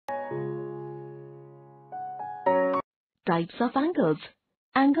Types of angles.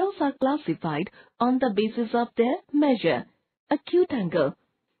 Angles are classified on the basis of their measure. Acute angle.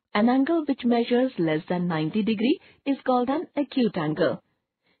 An angle which measures less than 90 degree is called an acute angle.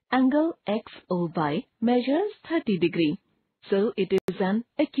 Angle XOY measures 30 degree, so it is an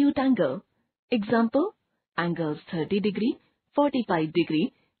acute angle. Example, angles 30 degree, 45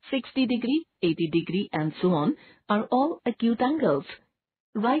 degree, 60 degree, 80 degree and so on are all acute angles.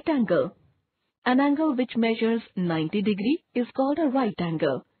 Right angle. An angle which measures 90 degree is called a right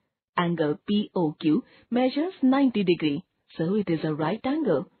angle. Angle POQ measures 90 degree, so it is a right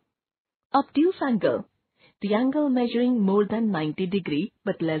angle. Obtuse angle. The angle measuring more than 90 degree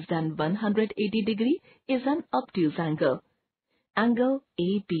but less than 180 degree is an obtuse angle. Angle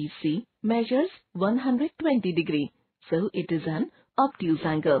ABC measures 120 degree, so it is an obtuse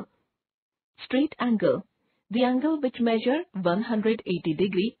angle. Straight angle. The angle which measures 180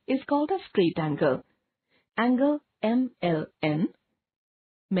 degree is called a straight angle. Angle MLN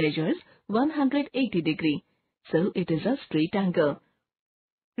measures 180 degree, so it is a straight angle.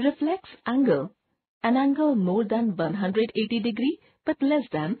 Reflex angle. An angle more than 180 degree but less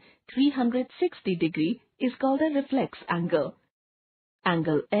than 360 degree is called a reflex angle.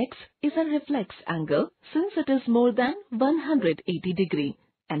 Angle X is a reflex angle since it is more than 180 degree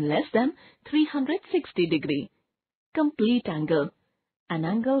and less than 360 degree. Complete angle. An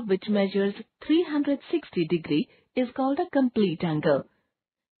angle which measures 360 degree is called a complete angle.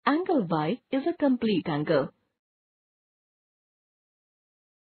 Angle Y is a complete angle.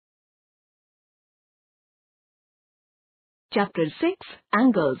 Chapter 6.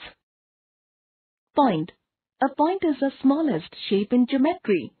 Angles. Point. A point is the smallest shape in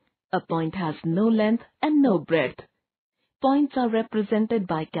geometry. A point has no length and no breadth. Points are represented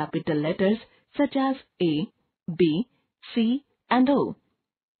by capital letters such as A, B, C and O.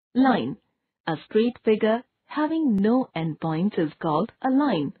 Line. A straight figure having no endpoints is called a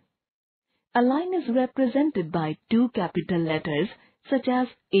line. A line is represented by two capital letters such as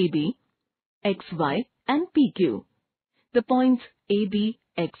AB, XY and PQ. The points AB,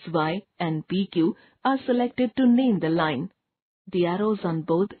 XY and PQ are selected to name the line. The arrows on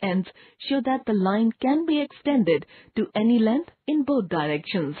both ends show that the line can be extended to any length in both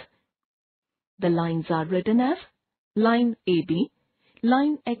directions. The lines are written as line AB,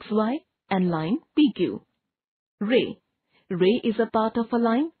 line XY and line PQ. Ray. Ray is a part of a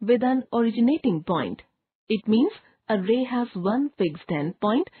line with an originating point. It means a ray has one fixed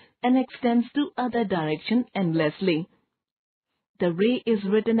endpoint and extends to other direction endlessly. The ray is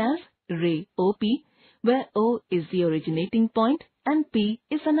written as ray OP, where O is the originating point and P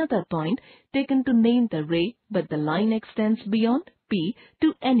is another point taken to name the ray, but the line extends beyond P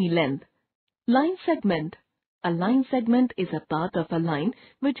to any length. Line segment. A line segment is a part of a line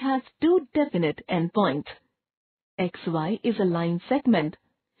which has two definite endpoints. XY is a line segment.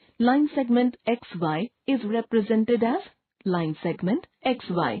 Line segment XY is represented as line segment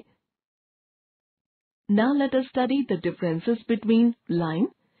XY. Now let us study the differences between line,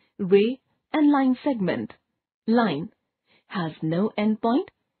 ray and line segment. Line has no endpoint,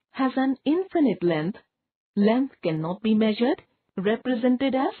 has an infinite length. Length cannot be measured,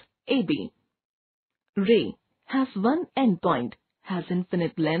 represented as AB. Ray has one endpoint, has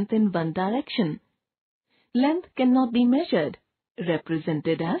infinite length in one direction. Length cannot be measured,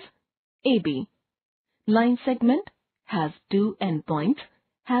 represented as AB. Line segment has two endpoints,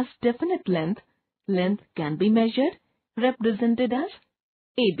 has definite length. Length can be measured, represented as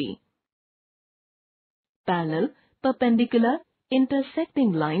AB. Parallel, perpendicular,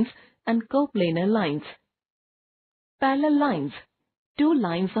 intersecting lines and coplanar lines. Parallel lines. Two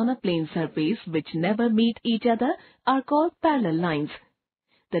lines on a plane surface which never meet each other are called parallel lines.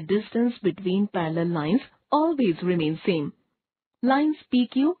 The distance between parallel lines always remains same. Lines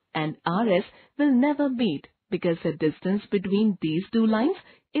PQ and RS will never meet because the distance between these two lines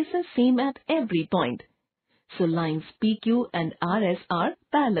is the same at every point. So lines PQ and RS are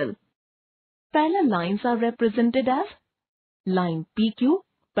parallel. Parallel lines are represented as line PQ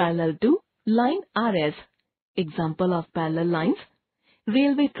parallel to line RS. Example of parallel lines: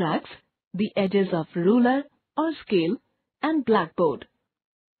 railway tracks, the edges of ruler or scale, and blackboard.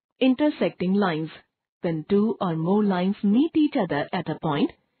 Intersecting lines. When two or more lines meet each other at a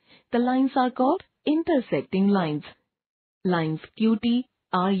point, the lines are called intersecting lines. Lines QT,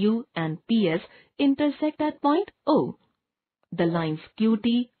 RU and PS intersect at point O. The lines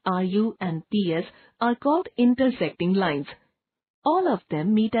QT, RU and PS are called intersecting lines. All of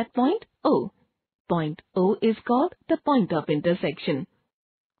them meet at point O. Point O is called the point of intersection.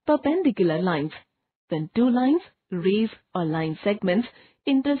 Perpendicular lines. When two lines, rays or line segments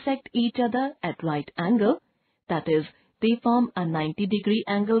intersect each other at right angle, that is, they form a 90-degree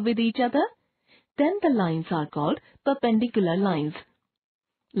angle with each other, then the lines are called perpendicular lines.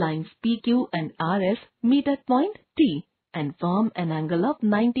 Lines PQ and RS meet at point T and form an angle of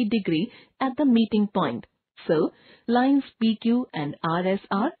 90 degree at the meeting point. So, lines PQ and RS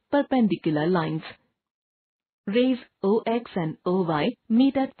are perpendicular lines. Rays OX and OY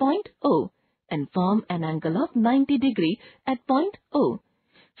meet at point O and form an angle of 90 degree at point O.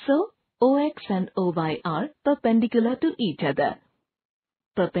 So, OX and OY are perpendicular to each other.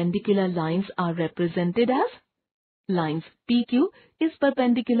 Perpendicular lines are represented as lines PQ is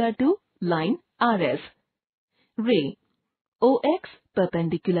perpendicular to line RS. Ray OX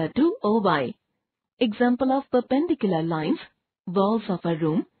perpendicular to OY. Example of perpendicular lines: walls of a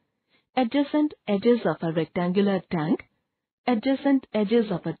room, adjacent edges of a rectangular tank, adjacent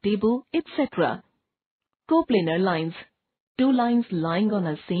edges of a table, etc. Coplanar lines. Two lines lying on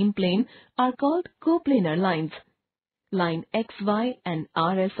a same plane are called coplanar lines. Line XY and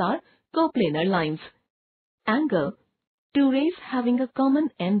RS are coplanar lines. Angle. Two rays having a common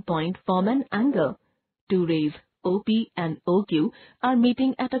endpoint form an angle. Two rays OP and OQ are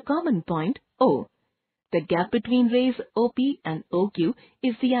meeting at a common point O. The gap between rays OP and OQ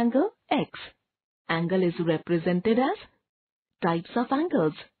is the angle X. Angle is represented as types of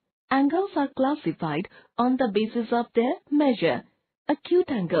angles. Angles are classified on the basis of their measure. Acute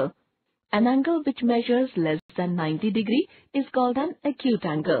angle. An angle which measures less than 90 degree is called an acute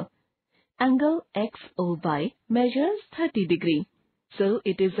angle. Angle XOY measures 30 degree. So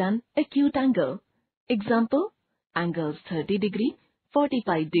it is an acute angle. Example: angles 30 degree,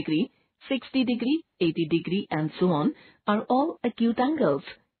 45 degree, 60 degree, 80 degree and so on are all acute angles.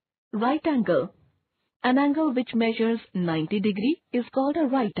 Right angle. An angle which measures 90 degree is called a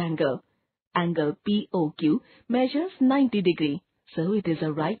right angle. Angle POQ measures 90 degree, so it is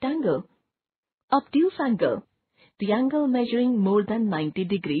a right angle. Obtuse angle. The angle measuring more than 90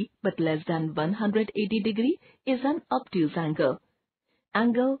 degree but less than 180 degree is an obtuse angle.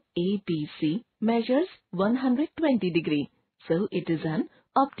 Angle ABC measures 120 degree, so it is an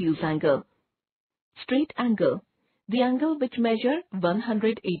obtuse angle. Straight angle. The angle which measures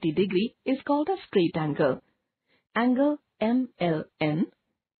 180 degree is called a straight angle. Angle MLN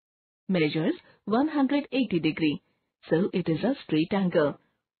measures 180 degree, so it is a straight angle.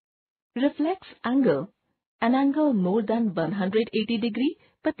 Reflex angle. An angle more than 180 degree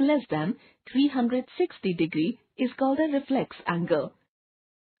but less than 360 degree is called a reflex angle.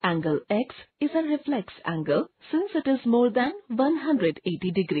 Angle X is a reflex angle since it is more than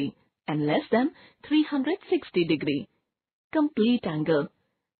 180 degree and less than 360 degree. Complete angle.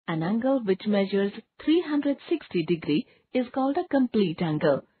 An angle which measures 360 degree is called a complete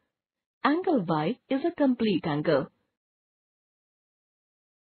angle. Angle Y is a complete angle.